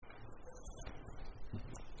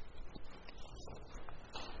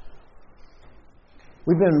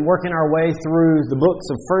We've been working our way through the books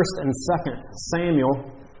of 1st and 2nd Samuel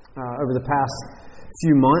over the past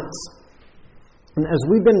few months. And as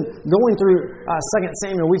we've been going through 2nd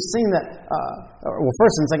Samuel, we've seen that,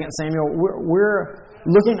 1st and 2nd Samuel, we're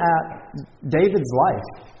looking at David's life,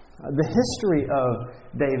 the history of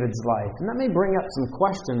David's life. And that may bring up some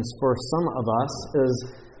questions for some of us, is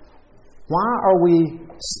why are we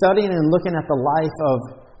studying and looking at the life of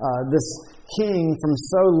this king from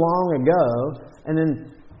so long ago, and then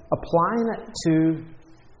applying it to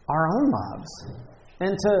our own lives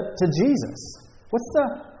and to Jesus? What's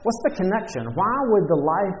the connection? Why would the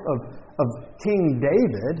life of King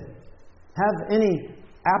David have any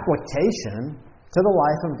application to the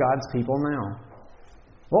life of God's people now?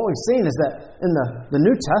 What we've seen is that in the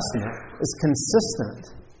New Testament is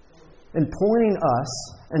consistent in pointing us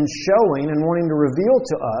and showing and wanting to reveal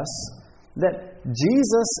to us that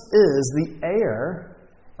Jesus is the heir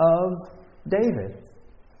of David.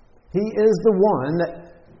 He is the one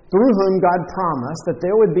through whom God promised that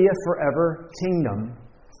there would be a forever kingdom.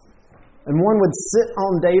 And one would sit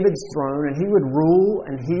on David's throne, and he would rule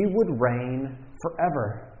and he would reign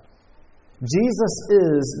forever. Jesus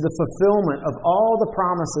is the fulfillment of all the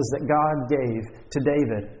promises that God gave to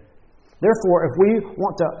David. Therefore, if we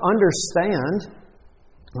want to understand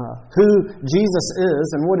who Jesus is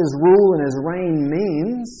and what His rule and His reign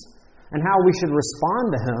means and how we should respond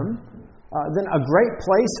to Him, then a great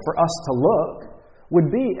place for us to look would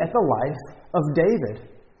be at the life of David,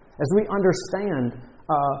 as we understand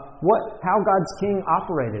how God's king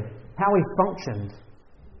operated, how he functioned,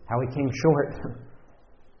 how he came short,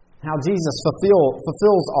 how Jesus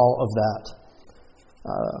fulfills all of that.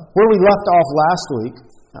 Where we left off last week,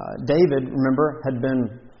 David, remember, had been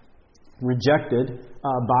rejected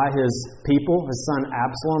by his people. His son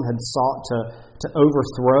Absalom had sought to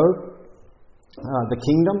overthrow the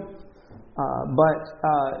kingdom.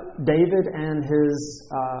 But David and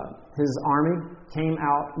his army came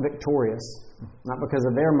out victorious, not because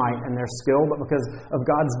of their might and their skill, but because of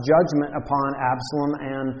God's judgment upon Absalom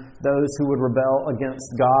and those who would rebel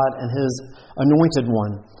against God and His anointed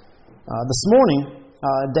one. This morning,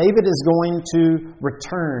 David is going to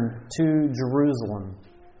return to Jerusalem.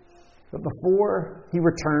 But before he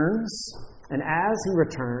returns, and as he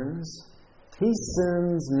returns, he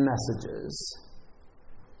sends messages.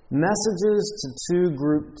 Messages to two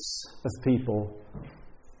groups of people.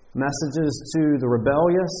 Messages to the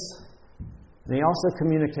rebellious, and he also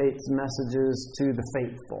communicates messages to the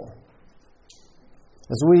faithful.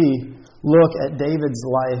 As we look at David's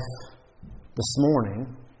life this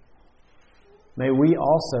morning, may we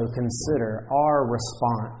also consider our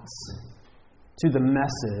response to the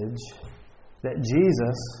message that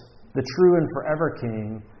Jesus, the true and forever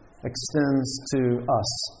King, extends to us.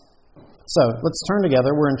 So, let's turn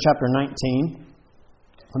together. We're in chapter 19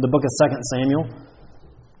 of the book of 2 Samuel.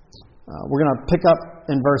 We're going to pick up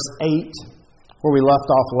in verse 8, where we left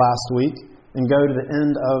off last week, and go to the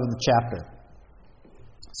end of the chapter.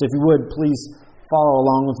 So if you would, please follow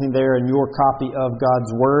along with me there in your copy of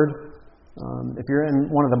God's Word. If you're in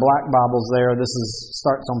one of the black Bibles there, this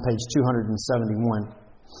starts on page 271.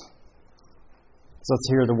 So let's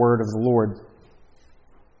hear the word of the Lord.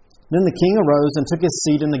 Then the king arose and took his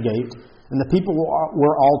seat in the gate, and the people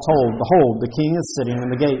were all told, "Behold, the king is sitting in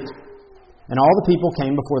the gate." And all the people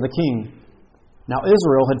came before the king. Now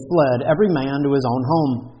Israel had fled, every man to his own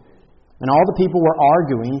home. And all the people were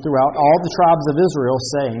arguing throughout all the tribes of Israel,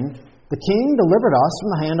 saying, "The king delivered us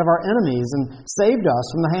from the hand of our enemies, and saved us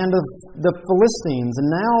from the hand of the Philistines, and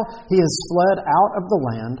now he has fled out of the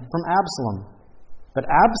land from Absalom. But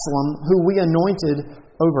Absalom, who we anointed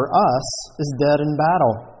over us, is dead in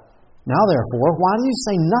battle. Now therefore, why do you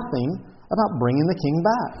say nothing about bringing the king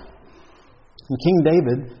back?" And King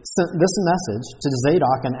David sent this message to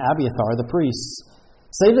Zadok and Abiathar the priests.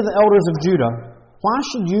 "Say to the elders of Judah, why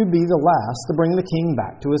should you be the last to bring the king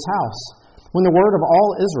back to his house, when the word of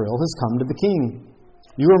all Israel has come to the king?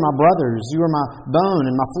 You are my brothers, you are my bone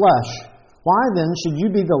and my flesh. Why then should you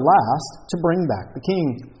be the last to bring back the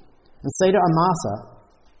king? And say to Amasa,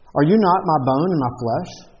 are you not my bone and my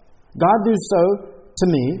flesh? God do so to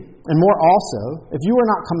me, and more also, if you are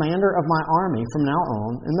not commander of my army from now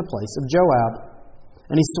on in the place of Joab."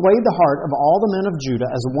 And he swayed the heart of all the men of Judah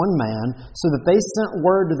as one man, so that they sent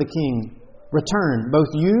word to the king, "Return, both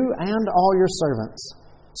you and all your servants."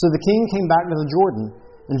 So the king came back to the Jordan,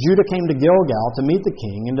 and Judah came to Gilgal to meet the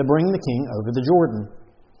king and to bring the king over the Jordan.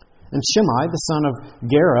 And Shimei, the son of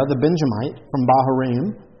Gera the Benjamite from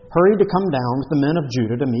Bahurim, hurried to come down with the men of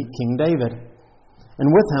Judah to meet King David. And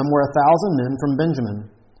with him were 1,000 men from Benjamin.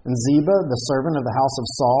 And Ziba, the servant of the house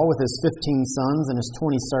of Saul, with his 15 sons and his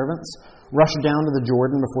 20 servants, rushed down to the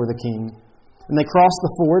Jordan before the king. And they crossed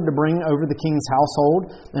the ford to bring over the king's household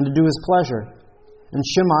and to do his pleasure. And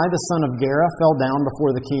Shimei, the son of Gera, fell down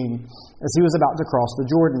before the king as he was about to cross the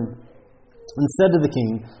Jordan, and said to the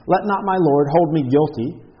king, Let not my lord hold me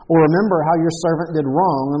guilty, or remember how your servant did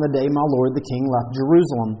wrong on the day my lord the king left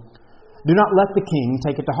Jerusalem. Do not let the king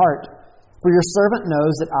take it to heart, for your servant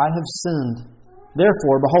knows that I have sinned.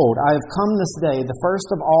 Therefore, behold, I have come this day, the first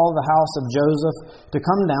of all the house of Joseph, to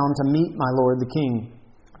come down to meet my lord the king.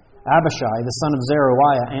 Abishai, the son of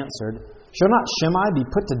Zeruiah, answered, Shall not Shimei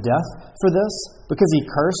be put to death for this, because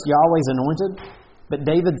he cursed Yahweh's anointed? But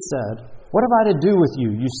David said, What have I to do with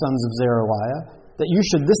you, you sons of Zeruiah, that you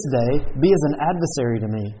should this day be as an adversary to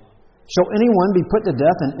me? Shall anyone be put to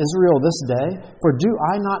death in Israel this day? For do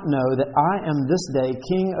I not know that I am this day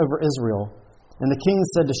king over Israel? And the king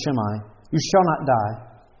said to Shimei, You shall not die.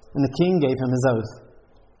 And the king gave him his oath.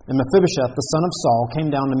 And Mephibosheth, the son of Saul, came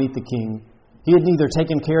down to meet the king. He had neither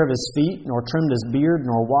taken care of his feet, nor trimmed his beard,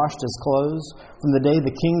 nor washed his clothes, from the day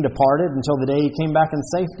the king departed until the day he came back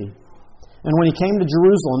in safety. And when he came to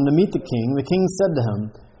Jerusalem to meet the king said to him,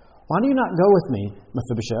 Why do you not go with me,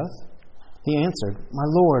 Mephibosheth? He answered, My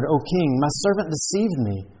lord, O king, my servant deceived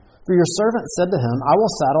me. For your servant said to him, I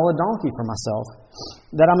will saddle a donkey for myself,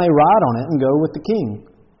 that I may ride on it and go with the king.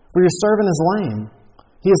 For your servant is lame.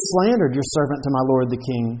 He has slandered your servant to my lord the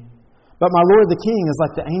king. But my lord the king is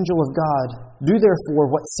like the angel of God. Do therefore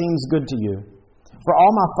what seems good to you. For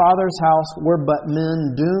all my father's house were but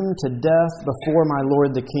men doomed to death before my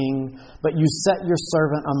lord the king, but you set your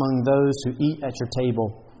servant among those who eat at your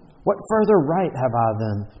table. What further right have I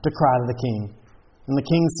then to cry to the king? And the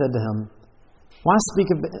king said to him, Why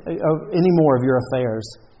speak of any more of your affairs?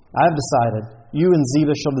 I have decided, you and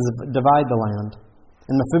Ziba shall divide the land.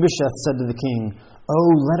 And Mephibosheth said to the king, Oh,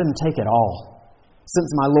 let him take it all,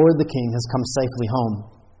 since my lord the king has come safely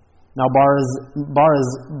home. Now Barzillai,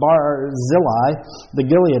 the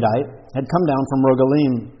Gileadite, had come down from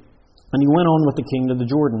Rogelim, and he went on with the king to the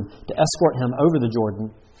Jordan, to escort him over the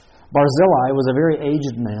Jordan. Barzillai was a very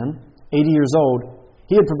aged man, 80 years old.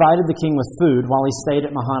 He had provided the king with food while he stayed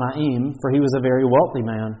at Mahanaim, for he was a very wealthy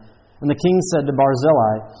man. And the king said to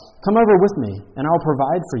Barzillai, Come over with me, and I will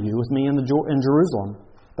provide for you with me in Jerusalem.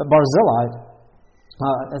 But Barzillai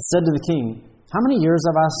said to the king, How many years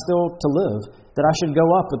have I still to live, that I should go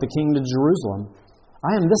up with the king to Jerusalem?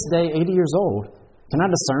 I am this day 80 years old. Can I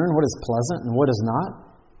discern what is pleasant and what is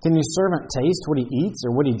not? Can your servant taste what he eats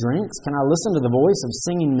or what he drinks? Can I listen to the voice of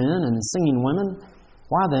singing men and singing women?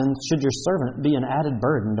 Why then should your servant be an added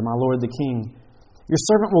burden to my lord the king? Your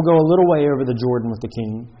servant will go a little way over the Jordan with the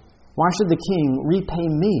king. Why should the king repay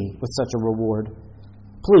me with such a reward?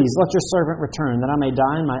 Please let your servant return, that I may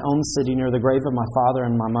die in my own city near the grave of my father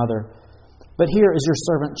and my mother. But here is your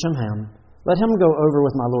servant Chimham. Let him go over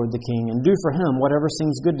with my lord the king, and do for him whatever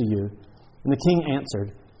seems good to you. And the king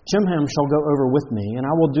answered, Chimham shall go over with me, and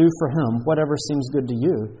I will do for him whatever seems good to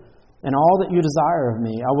you. And all that you desire of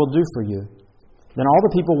me I will do for you. Then all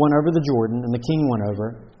the people went over the Jordan, and the king went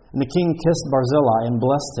over. And the king kissed Barzillai and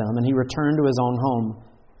blessed him, and he returned to his own home.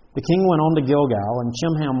 The king went on to Gilgal, and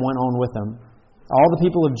Chimham went on with him. All the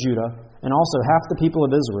people of Judah, and also half the people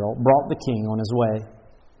of Israel, brought the king on his way.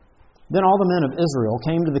 Then all the men of Israel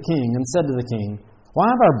came to the king and said to the king,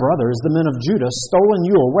 Why have our brothers, the men of Judah, stolen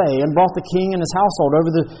you away and brought the king and his household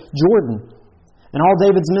over the Jordan, and all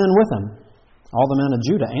David's men with him? All the men of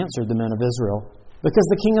Judah answered the men of Israel, Because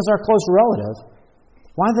the king is our close relative.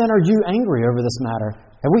 Why then are you angry over this matter?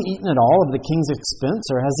 Have we eaten at all of the king's expense,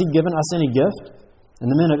 or has he given us any gift? And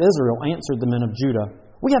the men of Israel answered the men of Judah,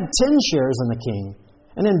 We have 10 shares in the king,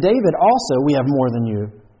 and in David also we have more than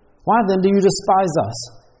you. Why then do you despise us?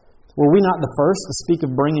 Were we not the first to speak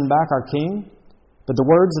of bringing back our king? But the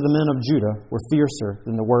words of the men of Judah were fiercer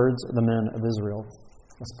than the words of the men of Israel.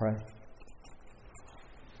 Let's pray.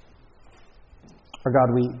 Our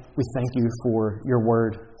God, we thank you for your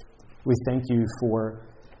word. We thank you for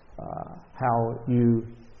how you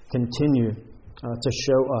continue to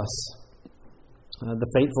show us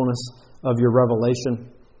the faithfulness of your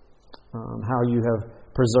revelation, how you have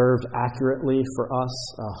preserved accurately for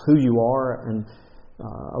us who you are, and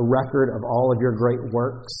a record of all of your great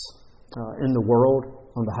works in the world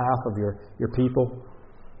on behalf of your people.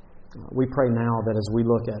 We pray now that as we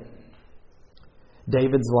look at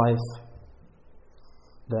David's life,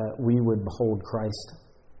 that we would behold Christ,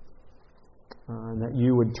 and that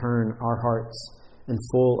you would turn our hearts in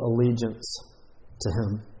full allegiance to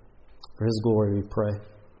him. For his glory we pray.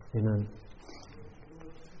 Amen.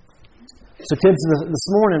 So kids, this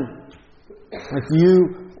morning, if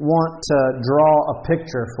you want to draw a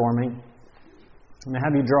picture for me, I'm going to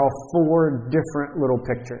have you draw 4 different little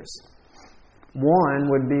pictures. One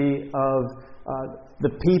would be of the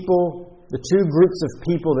two groups of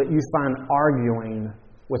people that you find arguing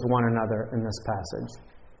with one another in this passage.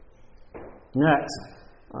 Next,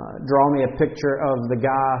 draw me a picture of the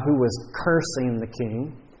guy who was cursing the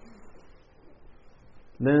king.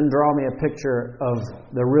 Then draw me a picture of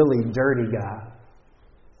the really dirty guy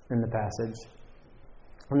in the passage.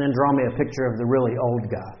 And then draw me a picture of the really old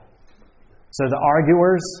guy. So the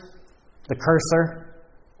arguers, the cursor,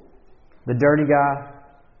 the dirty guy,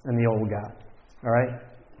 and the old guy. All right?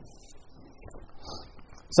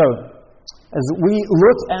 So, as we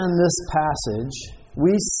look in this passage,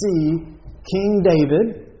 we see King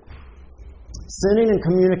David sending and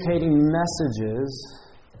communicating messages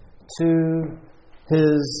to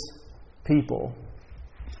his people.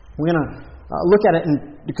 We're going to look at it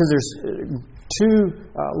because there's two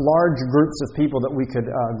large groups of people that we could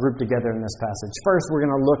group together in this passage. First, we're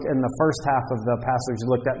going to look in the first half of the passage we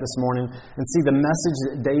looked at this morning and see the message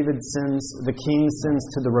that David sends, the king sends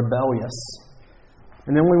to the rebellious.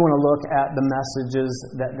 And then we want to look at the messages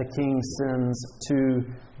that the king sends to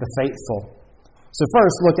the faithful. So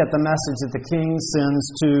first, look at the message that the king sends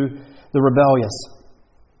to the rebellious.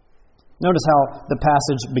 Notice how the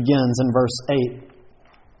passage begins in verse 8.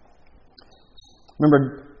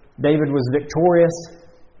 Remember, David was victorious.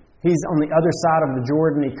 He's on the other side of the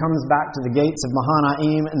Jordan. He comes back to the gates of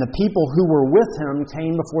Mahanaim, and the people who were with him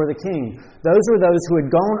came before the king. Those were those who had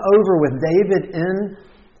gone over with David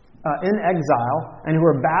in exile and who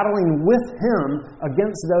were battling with him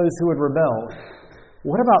against those who had rebelled.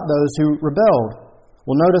 What about those who rebelled?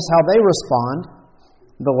 Well, notice how they respond.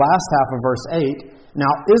 The last half of verse 8.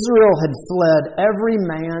 Now Israel had fled every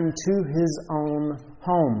man to his own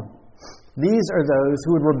home. These are those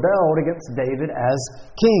who had rebelled against David as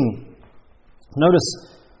king. Notice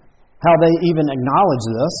how they even acknowledge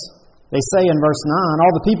this. They say in verse 9,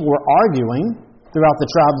 all the people were arguing throughout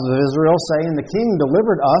the tribes of Israel, saying, the king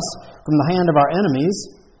delivered us from the hand of our enemies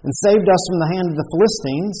and saved us from the hand of the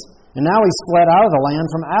Philistines, and now he's fled out of the land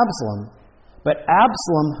from Absalom. But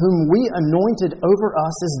Absalom, whom we anointed over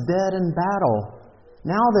us, is dead in battle.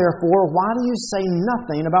 Now, therefore, why do you say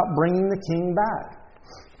nothing about bringing the king back?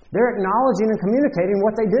 They're acknowledging and communicating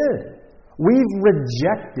what they did. We've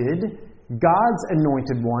rejected God's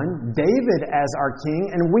anointed one, David, as our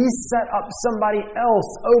king, and we set up somebody else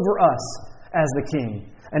over us as the king.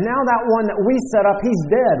 And now that one that we set up, he's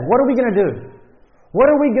dead. What are we going to do?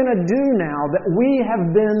 What are we going to do now that we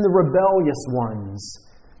have been the rebellious ones?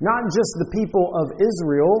 Not just the people of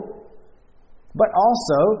Israel, but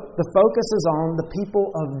also the focus is on the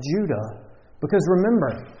people of Judah. Because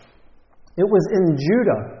remember, it was in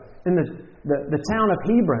Judah, in the town of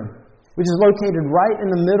Hebron, which is located right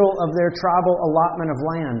in the middle of their tribal allotment of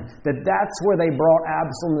land, that's where they brought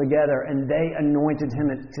Absalom together and they anointed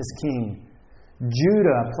him as king.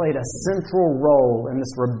 Judah played a central role in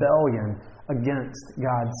this rebellion against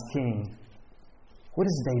God's king. What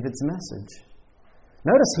is David's message?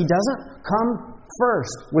 Notice he doesn't come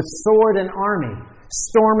first with sword and army,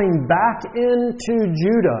 storming back into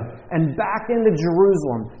Judah and back into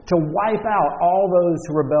Jerusalem to wipe out all those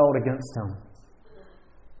who rebelled against him,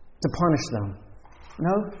 to punish them.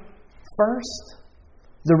 No. First,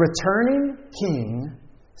 the returning king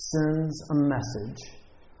sends a message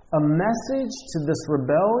to this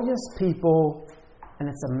rebellious people, and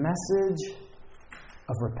it's a message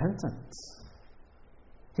of repentance.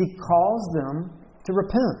 He calls them to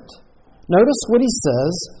repent. Notice what he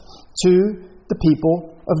says to the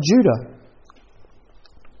people of Judah.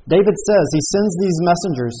 David says, he sends these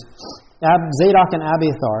messengers, Zadok and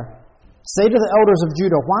Abiathar, say to the elders of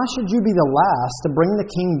Judah, why should you be the last to bring the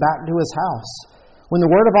king back to his house when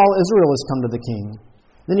the word of all Israel has come to the king?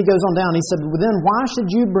 Then he goes on down, he said, well, then why should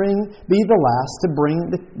you be the last to bring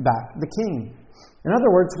back the king? In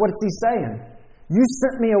other words, what is he saying? You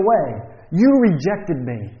sent me away. You rejected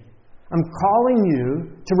me. I'm calling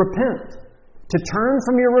you to repent, to turn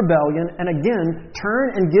from your rebellion, and again,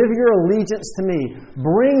 turn and give your allegiance to me.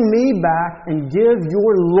 Bring me back and give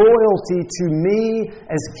your loyalty to me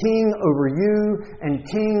as king over you and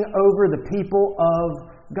king over the people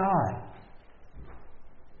of God.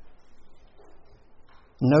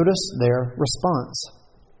 Notice their response.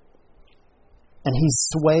 And he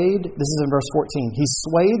swayed, this is in verse 14, he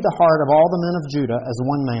swayed the heart of all the men of Judah as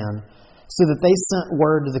one man, so that they sent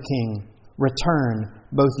word to the king, return,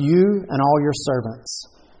 both you and all your servants.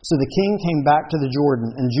 So the king came back to the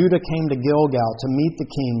Jordan, and Judah came to Gilgal to meet the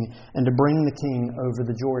king and to bring the king over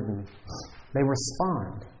the Jordan. They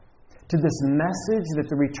respond to this message that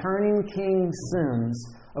the returning king sends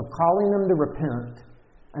of calling them to repent,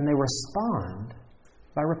 and they respond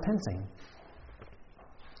by repenting.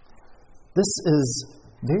 This is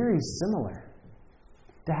very similar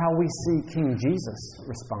to how we see King Jesus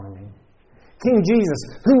responding. King Jesus,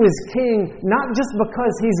 who is king not just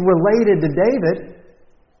because he's related to David,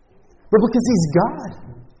 but because he's God.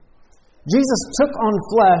 Jesus took on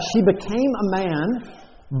flesh. He became a man,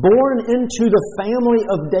 born into the family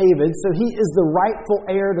of David, so he is the rightful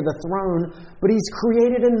heir to the throne, but he's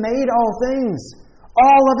created and made all things.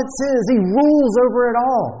 All of it's his. He rules over it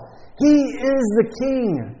all. He is the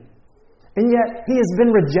king. And yet, he has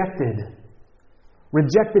been rejected.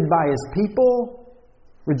 Rejected by his people,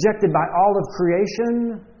 rejected by all of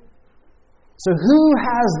creation. So who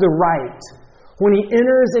has the right, when he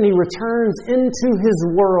enters and he returns into his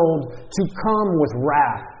world, to come with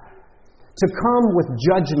wrath, to come with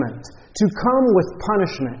judgment, to come with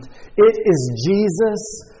punishment? It is Jesus,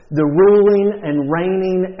 the ruling and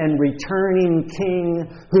reigning and returning King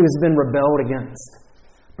who has been rebelled against.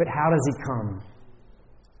 But how does he come?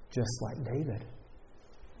 Just like David.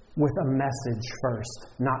 With a message first,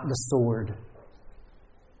 not the sword.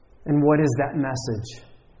 And what is that message?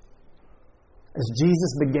 As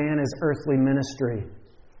Jesus began his earthly ministry,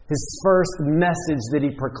 his first message that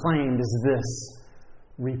he proclaimed is this: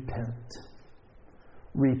 repent.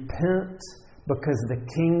 Repent, because the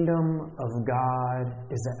kingdom of God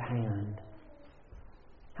is at hand.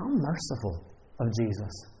 How merciful of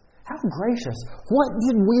Jesus. How gracious. What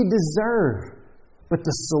did we deserve but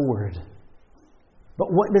the sword?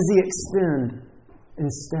 But what does he extend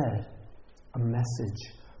instead? A message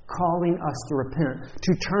calling us to repent,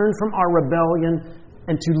 to turn from our rebellion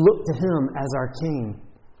and to look to him as our king.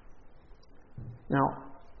 Now,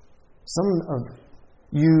 some of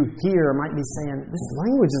you here might be saying, this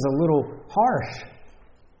language is a little harsh.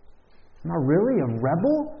 Am I really a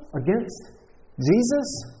rebel against Jesus?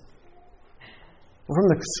 Well, from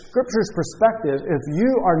the Scripture's perspective, if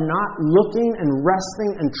you are not looking and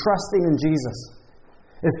resting and trusting in Jesus,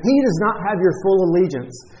 if he does not have your full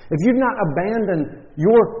allegiance, if you've not abandoned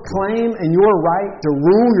your claim and your right to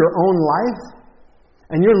rule your own life,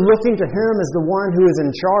 and you're looking to him as the one who is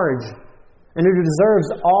in charge and who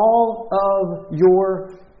deserves all of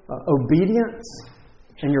your obedience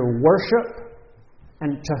and your worship,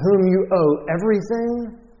 and to whom you owe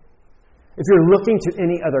everything, if you're looking to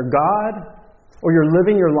any other God, or you're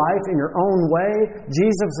living your life in your own way,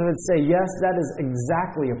 Jesus would say, yes, that is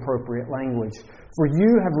exactly appropriate language. For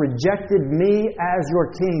you have rejected me as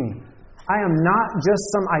your king. I am not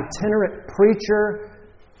just some itinerant preacher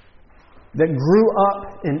that grew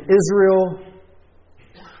up in Israel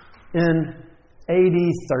in AD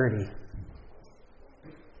 30.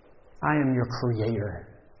 I am your creator.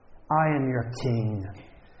 I am your king.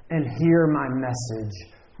 And hear my message.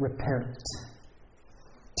 Repent.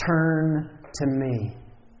 Turn to me.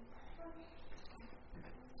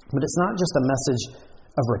 But it's not just a message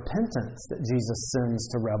of repentance that Jesus sends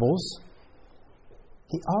to rebels.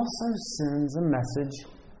 He also sends a message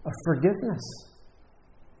of forgiveness.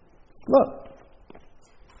 Look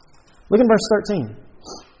in verse 13.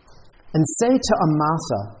 And say to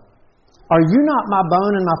Amasa, are you not my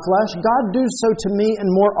bone and my flesh? God do so to me and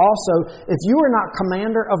more also, if you are not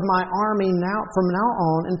commander of my army from now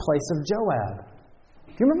on in place of Joab.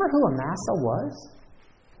 Do you remember who Amasa was?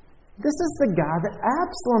 This is the guy that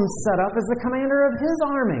Absalom set up as the commander of his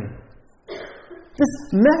army. This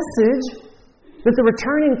message that the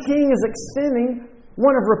returning king is extending,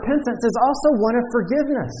 one of repentance, is also one of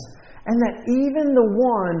forgiveness. And that even the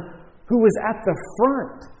one who was at the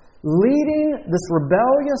front, leading this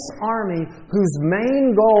rebellious army, whose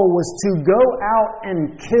main goal was to go out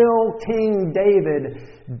and kill King David,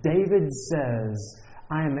 David says,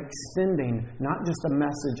 I am extending not just a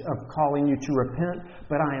message of calling you to repent,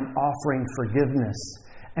 but I am offering forgiveness,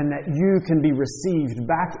 and that you can be received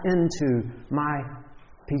back into my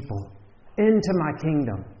people, into my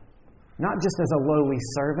kingdom. Not just as a lowly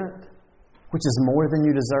servant, which is more than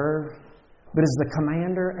you deserve, but as the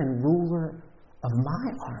commander and ruler of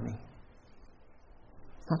my army.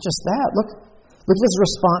 Not just that. Look at his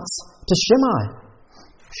response to Shimei.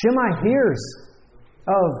 Shimei hears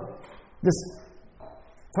of this.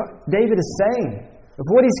 David is saying, of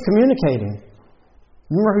what he's communicating.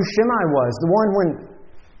 Remember who Shimei was, the one when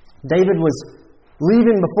David was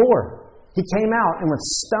leaving before. He came out and with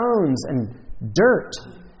stones and dirt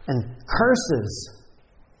and curses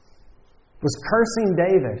was cursing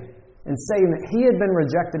David and saying that he had been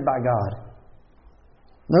rejected by God.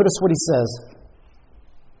 Notice what he says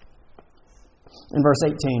in verse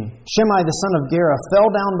 18. Shimei the son of Gera fell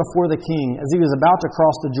down before the king as he was about to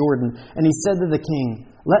cross the Jordan, and he said to the king,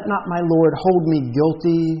 let not my lord hold me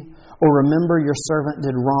guilty, or remember your servant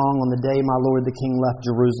did wrong on the day my lord the king left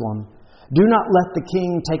Jerusalem. Do not let the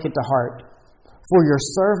king take it to heart, for your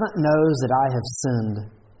servant knows that I have sinned.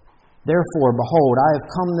 Therefore, behold, I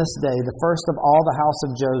have come this day, the first of all the house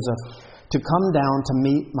of Joseph, to come down to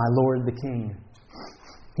meet my Lord the king.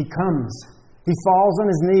 He comes. He falls on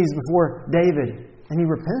his knees before David, and he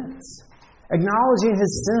repents, acknowledging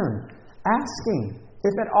his sin, asking,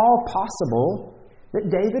 if at all possible, that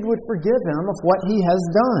David would forgive him of what he has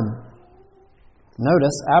done.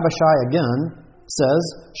 Notice, Abishai again says,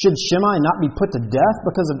 should Shimei not be put to death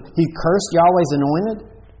because he cursed Yahweh's anointed?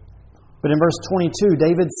 But in verse 22,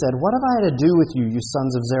 David said, what have I to do with you, you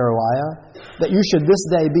sons of Zeruiah, that you should this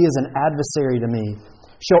day be as an adversary to me?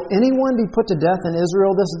 Shall anyone be put to death in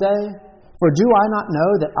Israel this day? For do I not know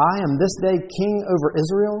that I am this day king over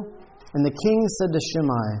Israel? And the king said to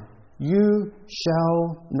Shimei, you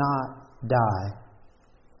shall not die.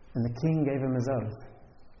 And the king gave him his oath.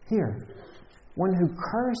 Here, one who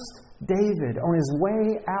cursed David on his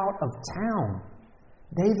way out of town,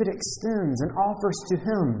 David extends and offers to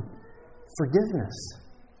him forgiveness.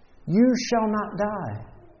 You shall not die.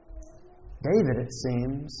 David, it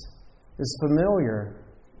seems, is familiar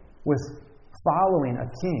with following a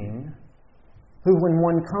king who, when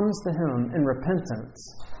one comes to him in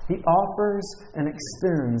repentance, he offers and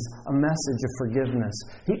extends a message of forgiveness.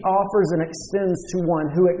 He offers and extends to one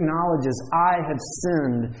who acknowledges, I have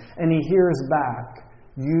sinned, and he hears back,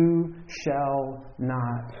 you shall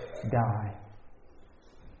not die.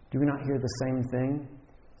 Do we not hear the same thing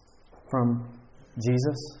from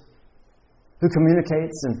Jesus, who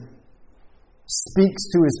communicates and speaks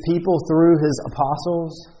to his people through his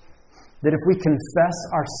apostles, that if we confess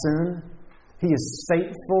our sin, he is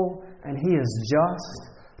faithful and he is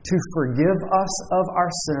just to forgive us of our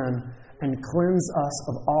sin and cleanse us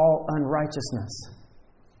of all unrighteousness.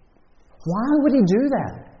 Why would he do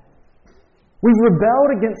that? We've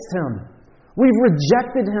rebelled against him. We've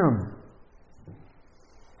rejected him.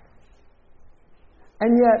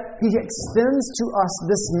 And yet, he extends to us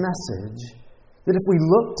this message that if we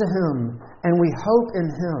look to him and we hope in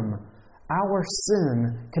him, our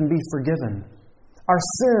sin can be forgiven. Our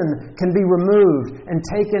sin can be removed and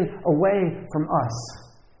taken away from us.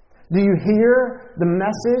 Do you hear the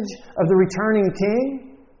message of the returning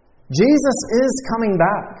king? Jesus is coming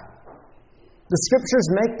back. The scriptures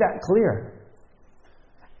make that clear.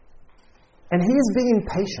 And he is being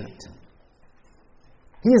patient.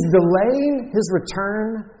 He is delaying his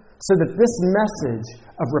return so that this message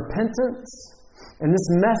of repentance and this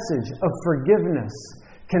message of forgiveness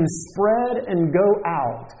can spread and go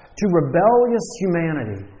out to rebellious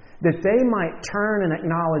humanity, that they might turn and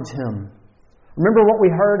acknowledge him. Remember what we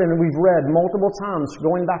heard and we've read multiple times,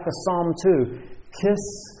 going back to Psalm 2. Kiss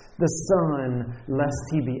the Son, lest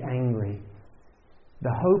he be angry.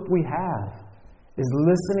 The hope we have is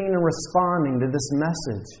listening and responding to this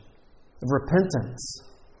message of repentance,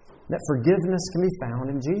 that forgiveness can be found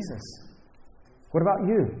in Jesus. What about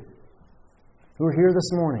you who are here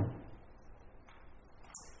this morning?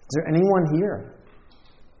 Is there anyone here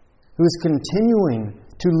who is continuing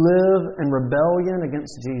to live in rebellion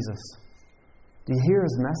against Jesus? Do you hear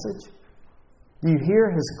his message? Do you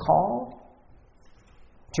hear his call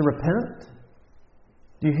to repent?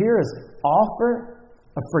 Do you hear his offer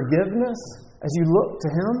of forgiveness as you look to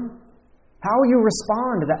him? How will you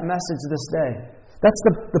respond to that message this day? That's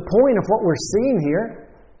the point of what we're seeing here.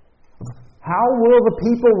 How will the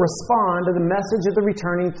people respond to the message of the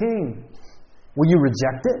returning king? Will you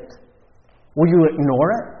reject it? Will you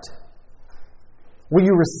ignore it? Will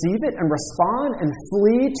you receive it and respond and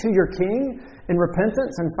flee to your king in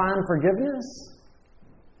repentance and find forgiveness?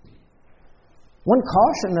 One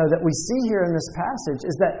caution, though, that we see here in this passage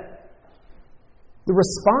is that the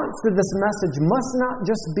response to this message must not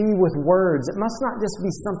just be with words. It must not just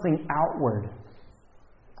be something outward.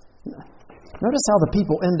 Notice how the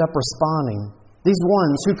people end up responding. These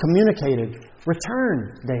ones who communicated,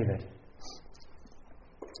 return, David.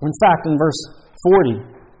 In fact, in verse 40,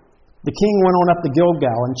 the king went on up to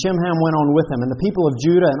Gilgal, and Chimham went on with him, and the people of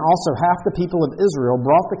Judah and also half the people of Israel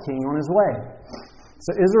brought the king on his way.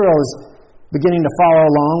 So Israel is beginning to follow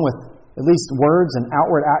along with at least words and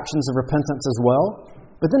outward actions of repentance as well.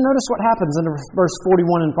 But then notice what happens in verse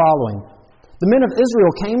 41 and following. The men of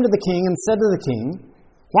Israel came to the king and said to the king,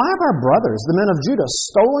 why have our brothers, the men of Judah,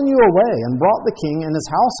 stolen you away and brought the king and his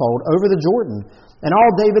household over the Jordan, and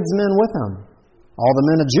all David's men with him? All the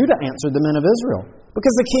men of Judah answered the men of Israel,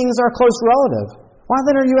 because the king is our close relative. Why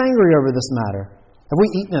then are you angry over this matter? Have we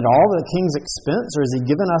eaten at all at the king's expense, or has he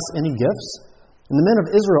given us any gifts? And the men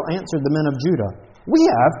of Israel answered the men of Judah, we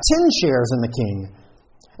have 10 shares in the king.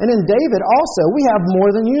 And in David also we have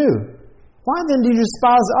more than you. Why then do you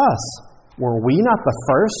despise us? Were we not the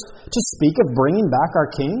first to speak of bringing back our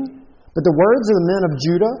king? But the words of the men of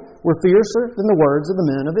Judah were fiercer than the words of the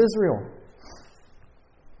men of Israel.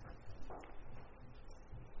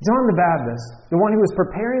 John the Baptist, the one who was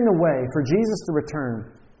preparing the way for Jesus to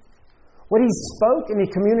return, what he spoke and he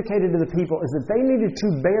communicated to the people is that they needed to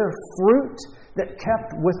bear fruit that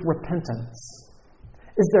kept with repentance.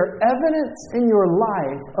 Is there evidence in your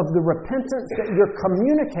life of the repentance that you're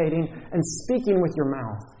communicating and speaking with your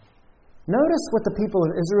mouth? Notice what the people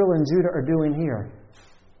of Israel and Judah are doing here.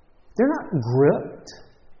 They're not gripped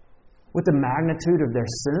with the magnitude of their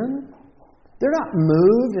sin. They're not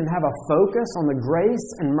moved and have a focus on the grace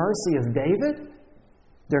and mercy of David,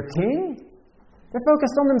 their king. They're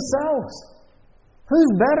focused on themselves.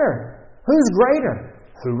 Who's better? Who's greater?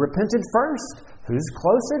 Who repented first? Who's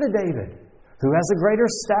closer to David? Who has a greater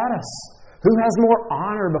status? Who has more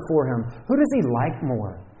honor before him? Who does he like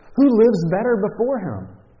more? Who lives better before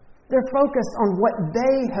him? They're focused on what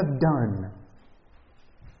they have done.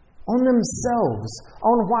 On themselves,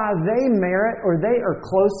 on why they merit or they are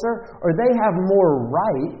closer or they have more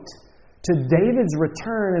right to David's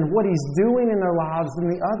return and what he's doing in their lives than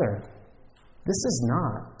the other. This is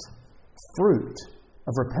not fruit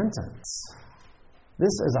of repentance.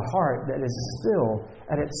 This is a heart that is still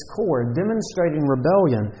at its core demonstrating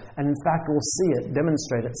rebellion, and in fact we'll see it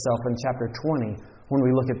demonstrate itself in chapter 20 when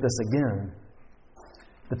we look at this again.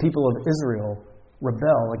 The people of Israel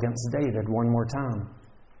rebel against David one more time.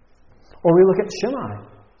 Or we look at Shimei,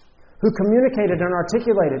 who communicated and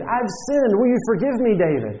articulated, "I've sinned, will you forgive me,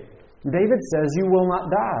 David?" David says, "You will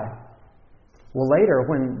not die." Well, later,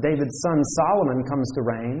 when David's son Solomon comes to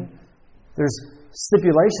reign, there's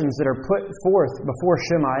stipulations that are put forth before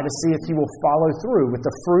Shimei to see if he will follow through with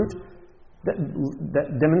the fruit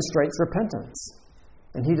that demonstrates repentance.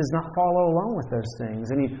 And he does not follow along with those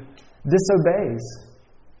things. And he disobeys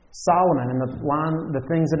Solomon and the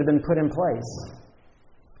things that have been put in place.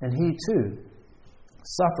 And he too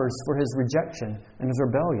suffers for his rejection and his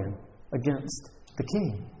rebellion against the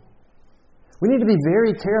king. We need to be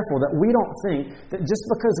very careful that we don't think that just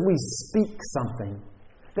because we speak something,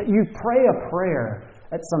 that you pray a prayer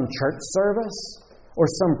at some church service or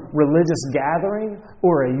some religious gathering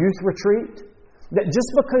or a youth retreat, that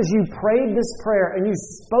just because you prayed this prayer and you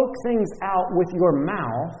spoke things out with your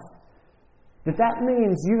mouth, that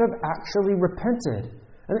means you have actually repented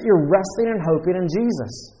and that you're resting and hoping in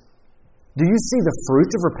Jesus. Do you see the fruit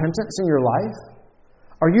of repentance in your life?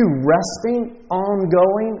 Are you resting,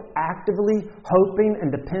 ongoing, actively hoping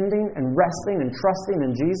and depending and resting and trusting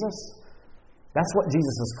in Jesus? That's what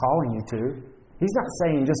Jesus is calling you to. He's not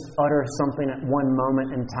saying just utter something at one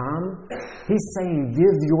moment in time. He's saying,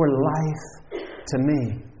 give your life to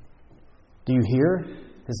me. Do you hear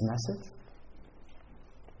His message?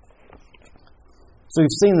 So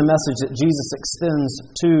we've seen the message that Jesus extends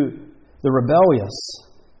to the rebellious,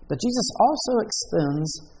 but Jesus also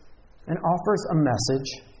extends and offers a message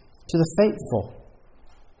to the faithful.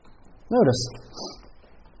 Notice,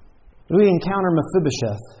 we encounter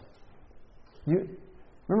Mephibosheth. You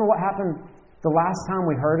remember what happened the last time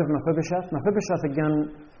we heard of Mephibosheth? Mephibosheth,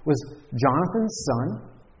 again, was Jonathan's son,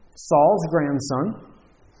 Saul's grandson.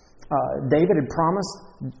 David had promised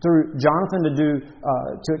through Jonathan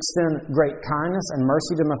to extend great kindness and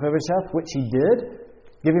mercy to Mephibosheth, which he did,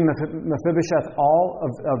 giving Mephibosheth all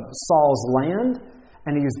of Saul's land,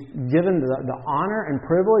 and he was given the honor and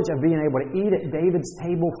privilege of being able to eat at David's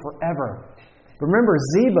table forever. Remember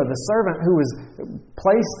Ziba, the servant who was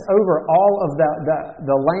placed over all of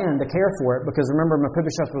the land to care for it, because remember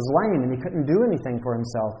Mephibosheth was lame and he couldn't do anything for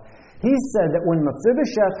himself. He said that when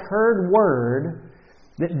Mephibosheth heard word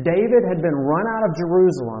that David had been run out of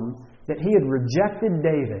Jerusalem, that he had rejected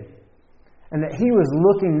David, and that he was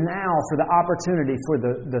looking now for the opportunity for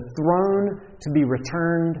the throne to be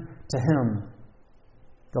returned to him.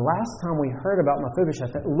 The last time we heard about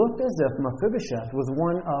Mephibosheth, it looked as if Mephibosheth was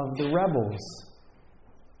one of the rebels.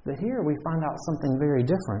 But here we find out something very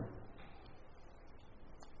different.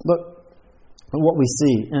 Look at what we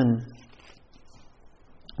see in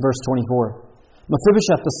verse 24.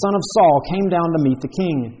 Mephibosheth, the son of Saul, came down to meet the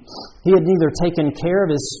king. He had neither taken care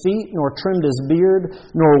of his feet, nor trimmed his beard,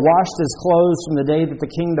 nor washed his clothes from the day that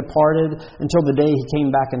the king departed until the day he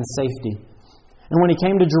came back in safety. And when he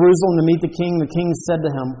came to Jerusalem to meet the king said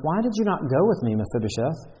to him, "Why did you not go with me,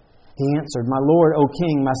 Mephibosheth?" He answered, "My lord, O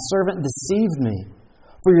king, my servant deceived me.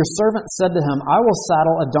 For your servant said to him, I will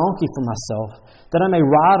saddle a donkey for myself, that I may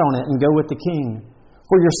ride on it and go with the king.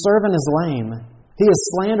 For your servant is lame. He has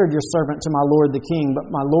slandered your servant to my lord the king,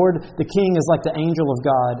 but my lord the king is like the angel of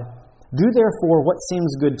God. Do therefore what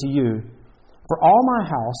seems good to you. For all my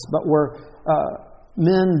house, but were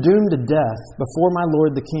men doomed to death before my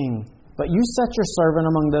lord the king, but you set your servant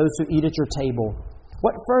among those who eat at your table.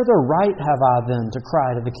 What further right have I then to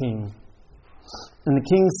cry to the king?" And the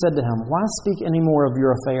king said to him, "Why speak any more of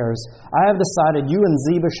your affairs? I have decided you and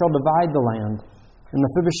Ziba shall divide the land." And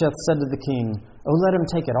Mephibosheth said to the king, "Oh, let him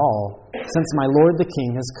take it all, since my lord the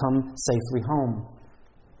king has come safely home."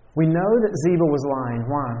 We know that Ziba was lying.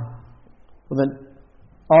 Why? Well, the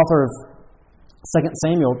author of 2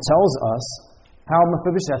 Samuel tells us how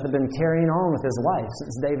Mephibosheth had been carrying on with his life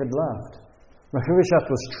since David left. Mephibosheth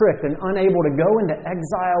was tricked and unable to go into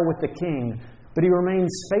exile with the king, but he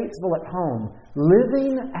remains faithful at home,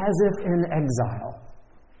 living as if in exile,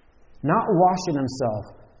 not washing himself,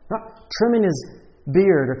 not trimming his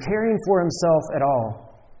beard or caring for himself at all.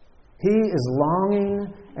 He is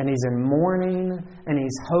longing and he's in mourning and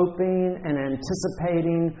he's hoping and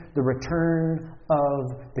anticipating the return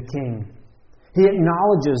of the king. He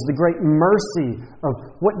acknowledges the great mercy of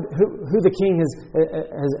who the king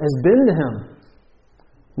has been to him.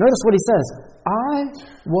 Notice what he says. "I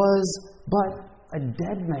was but a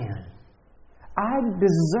dead man. I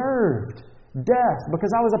deserved death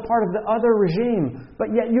because I was a part of the other regime,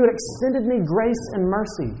 but yet you had extended me grace and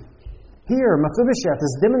mercy." Here, Mephibosheth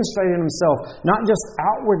is demonstrating himself not just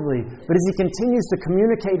outwardly, but as he continues to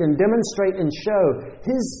communicate and demonstrate and show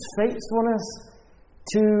his faithfulness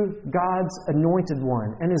to God's anointed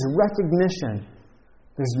one and his recognition.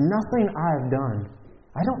 There's nothing I've done.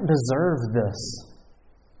 I don't deserve this.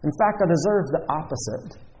 In fact, I deserve the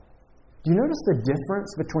opposite. Do you notice the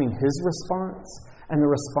difference between his response and the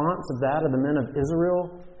response of that of the men of Israel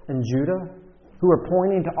and Judah, who are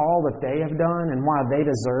pointing to all that they have done and why they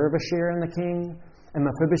deserve a share in the king? And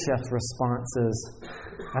Mephibosheth's response is,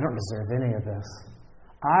 "I don't deserve any of this.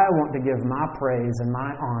 I want to give my praise and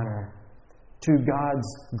my honor to God's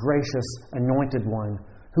gracious anointed one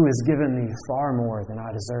who has given me far more than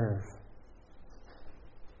I deserve."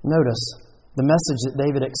 Notice, the message that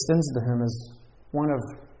David extends to him is one of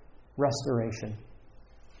restoration.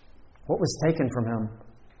 What was taken from him?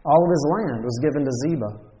 All of his land was given to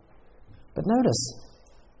Ziba. But notice,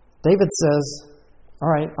 David says, "All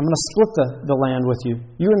right, I'm going to split the land with you.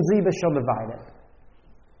 You and Ziba shall divide it."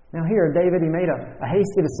 Now here, David, he made a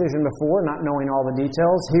hasty decision before, not knowing all the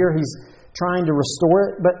details. Here he's trying to restore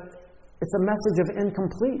it, but it's a message of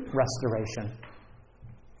incomplete restoration.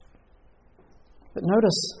 But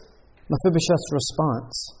notice Mephibosheth's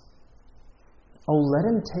response. "Oh, let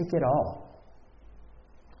him take it all,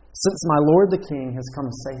 since my lord the king has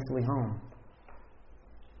come safely home."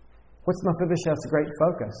 What's Mephibosheth's great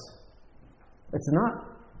focus? It's not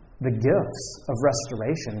the gifts of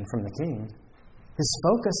restoration from the king. His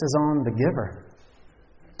focus is on the giver.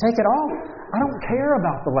 Take it all. I don't care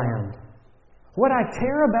about the land. What I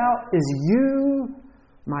care about is you,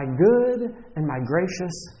 my good and my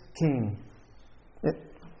gracious king. It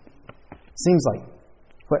seems like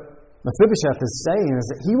what Mephibosheth is saying is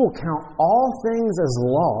that he will count all things as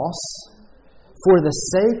loss for the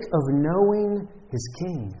sake of knowing his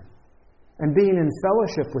king and being in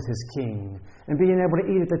fellowship with his king and being able to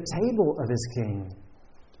eat at the table of his king.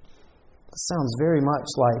 It sounds very much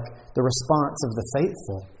like the response of the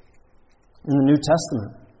faithful in the New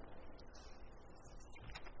Testament,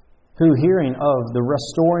 who, hearing of the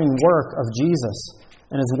restoring work of Jesus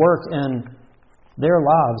and his work in their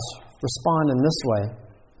lives, respond in this way.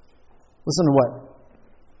 Listen to what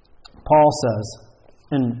Paul says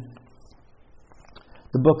in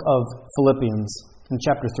the book of Philippians in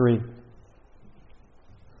chapter 3.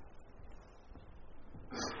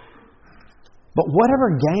 "But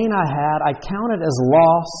whatever gain I had, I counted as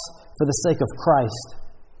loss for the sake of Christ."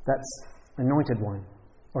 That's anointed one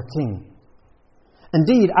or king.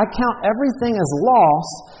 "Indeed, I count everything as loss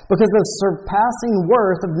because of the surpassing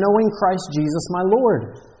worth of knowing Christ Jesus my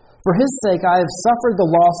Lord. For his sake I have suffered the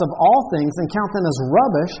loss of all things and count them as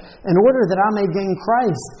rubbish in order that I may gain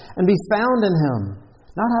Christ and be found in him,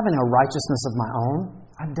 not having a righteousness of my own.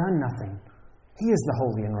 I've done nothing. He is the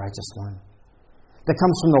holy and righteous one that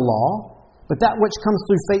comes from the law, but that which comes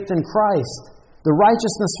through faith in Christ, the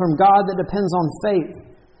righteousness from God that depends on faith,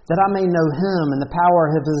 that I may know him and the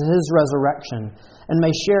power of his resurrection, and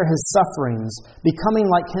may share his sufferings, becoming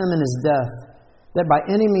like him in his death, that by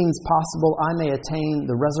any means possible I may attain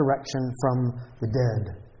the resurrection from the dead."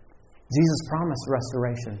 Jesus promised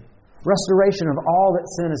restoration. Restoration of all that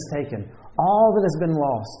sin has taken, all that has been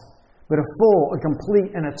lost, but a full, a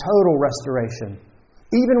complete, and a total restoration.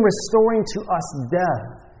 Even restoring to us death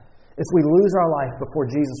if we lose our life before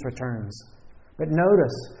Jesus returns. But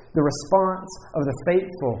notice the response of the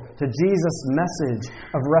faithful to Jesus' message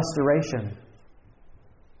of restoration.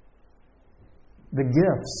 The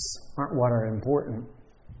gifts aren't what are important.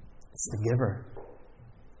 It's the giver.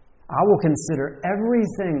 I will consider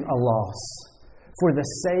everything a loss for the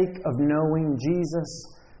sake of knowing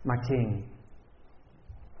Jesus, my King.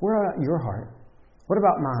 Where about your heart? What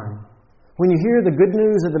about mine? When you hear the good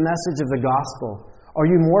news of the message of the gospel, are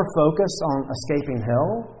you more focused on escaping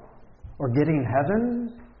hell or getting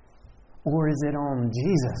heaven? Or is it on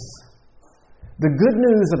Jesus? The good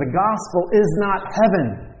news of the gospel is not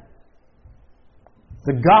heaven.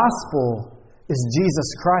 The gospel is Jesus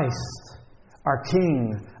Christ, our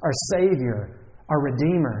King, our Savior, our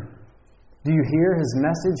Redeemer. Do you hear His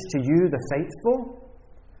message to you, the faithful?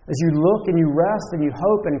 As you look and you rest and you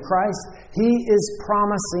hope in Christ, He is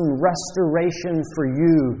promising restoration for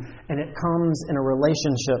you, and it comes in a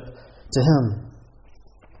relationship to Him.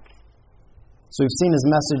 So we've seen His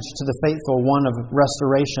message to the faithful, one of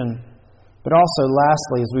restoration. But also,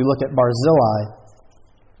 lastly, as we look at Barzillai,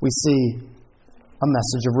 we see a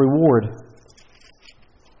message of reward.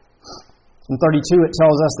 In 32, it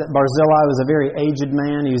tells us that Barzillai was a very aged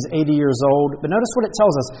man. He was 80 years old. But notice what it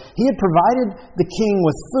tells us. He had provided the king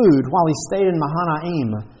with food while he stayed in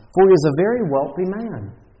Mahanaim, for he was a very wealthy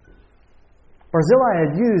man. Barzillai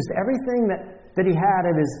had used everything that he had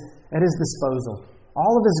at his disposal,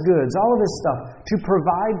 all of his goods, all of his stuff, to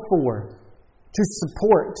provide for, to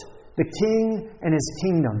support the king and his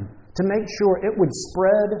kingdom, to make sure it would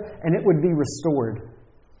spread and it would be restored.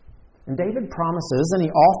 And David promises and he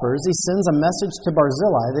offers, he sends a message to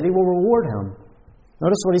Barzillai that he will reward him.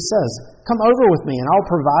 Notice what he says. Come over with me and I'll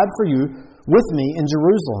provide for you with me in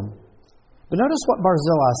Jerusalem. But notice what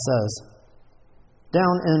Barzillai says.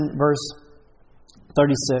 Down in verse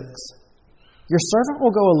 36. Your servant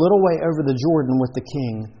will go a little way over the Jordan with the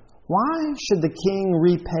king. Why should the king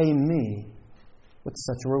repay me with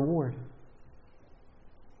such a reward?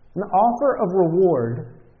 An offer of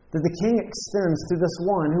reward that the king extends to this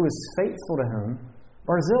one who is faithful to him.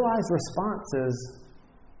 Barzillai's response is,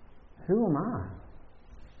 who am I?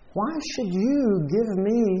 Why should you give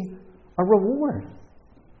me a reward?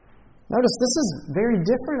 Notice this is very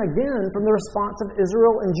different again from the response of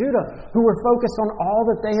Israel and Judah, who were focused on all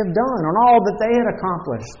that they have done, on all that they had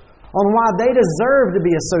accomplished, on why they deserve to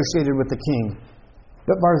be associated with the king.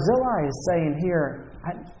 But Barzillai is saying here,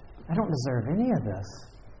 I don't deserve any of this.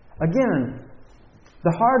 Again,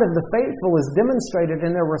 the heart of the faithful is demonstrated in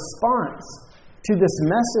their response to this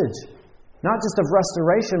message, not just of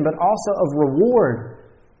restoration, but also of reward.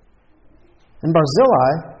 And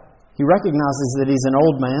Barzillai, he recognizes that he's an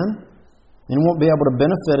old man and won't be able to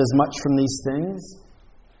benefit as much from these things.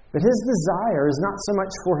 But his desire is not so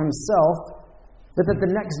much for himself, but that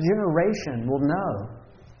the next generation will know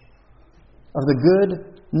of the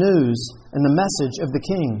good news and the message of the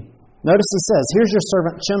king. Notice he says, here's your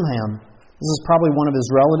servant Chimham. This is probably one of his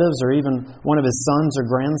relatives or even one of his sons or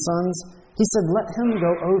grandsons. He said, let him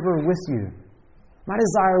go over with you. My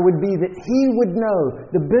desire would be that he would know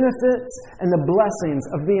the benefits and the blessings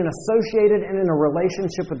of being associated and in a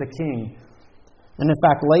relationship with the king. And in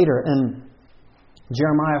fact, later in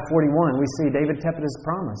Jeremiah 41, we see David kept his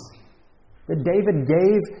promise. That David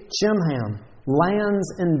gave Chimham lands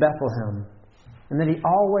in Bethlehem, and that he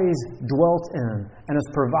always dwelt in and is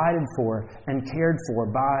provided for and cared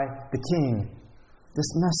for by the king.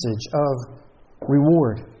 This message of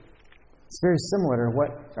reward. It's very similar to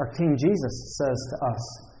what our King Jesus says to us.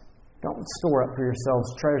 Don't store up for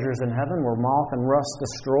yourselves treasures in heaven where moth and rust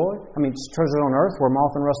destroy. Treasures on earth where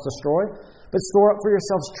moth and rust destroy. But store up for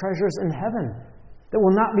yourselves treasures in heaven that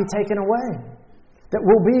will not be taken away, that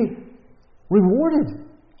will be rewarded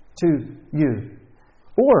to you.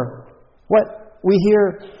 Or what we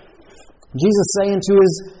hear Jesus saying to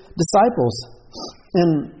His disciples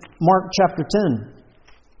in Mark chapter 10.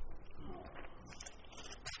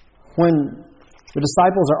 When the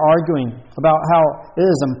disciples are arguing about how it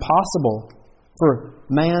is impossible for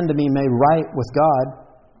man to be made right with God,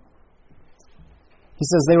 He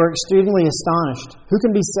says they were extremely astonished. Who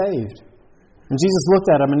can be saved? And Jesus looked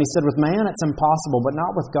at them and He said, with man it's impossible, but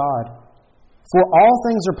not with God. For all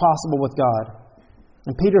things are possible with God.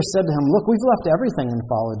 And Peter said to him, look, we've left everything and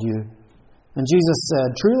followed you. And Jesus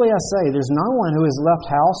said, truly I say, there's no one who has left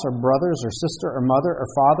house or brothers or sister or mother or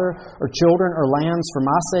father or children or lands for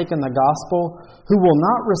my sake and the gospel who will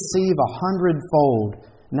not receive 100-fold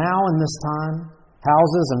now in this time,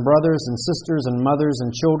 houses and brothers and sisters and mothers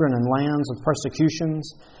and children and lands with persecutions,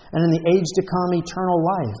 and in the age to come eternal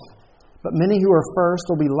life. But many who are first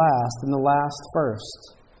will be last, and the last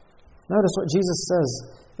first. Notice what Jesus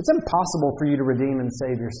says. It's impossible for you to redeem and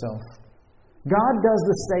save yourself. God does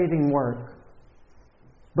the saving work.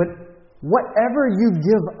 But whatever you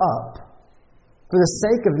give up for the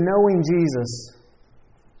sake of knowing Jesus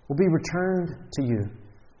will be returned to you.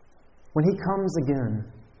 When He comes again,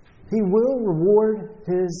 He will reward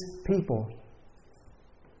His people.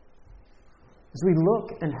 As we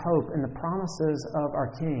look and hope in the promises of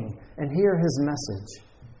our King and hear His message,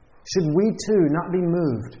 should we too not be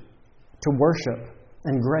moved to worship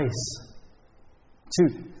and grace,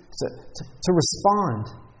 to respond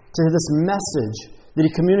to this message that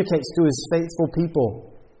He communicates to His faithful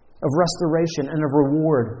people of restoration and of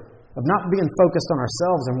reward, of not being focused on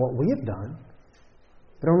ourselves and what we have done,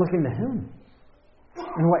 but on looking to Him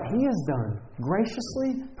and what He has done,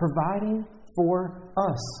 graciously providing for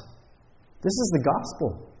us. This is the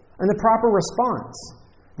gospel and the proper response,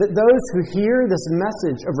 that those who hear this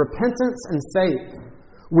message of repentance and faith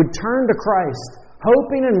would turn to Christ,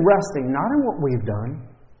 hoping and resting not in what we've done,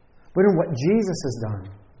 but in what Jesus has done,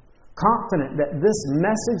 confident that this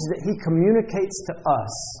message that He communicates to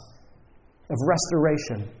us of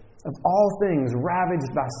restoration, of all things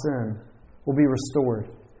ravaged by sin, will be restored,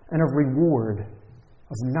 and of reward,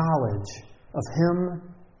 of knowledge of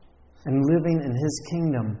Him and living in His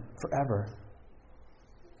kingdom forever.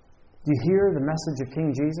 Do you hear the message of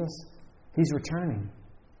King Jesus? He's returning.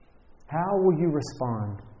 How will you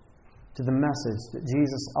respond to the message that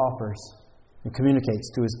Jesus offers and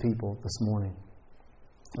communicates to His people this morning?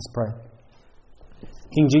 Let's pray.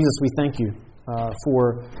 King Jesus, we thank You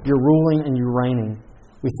for Your ruling and Your reigning.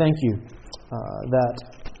 We thank You that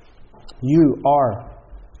You are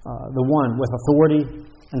the one with authority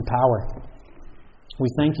and power. We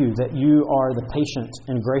thank You that You are the patient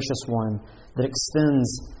and gracious one that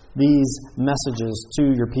extends these messages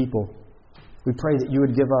to Your people. We pray that You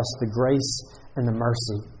would give us the grace and the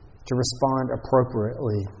mercy to respond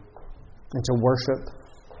appropriately and to worship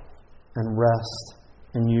and rest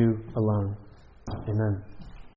in You alone. Amen.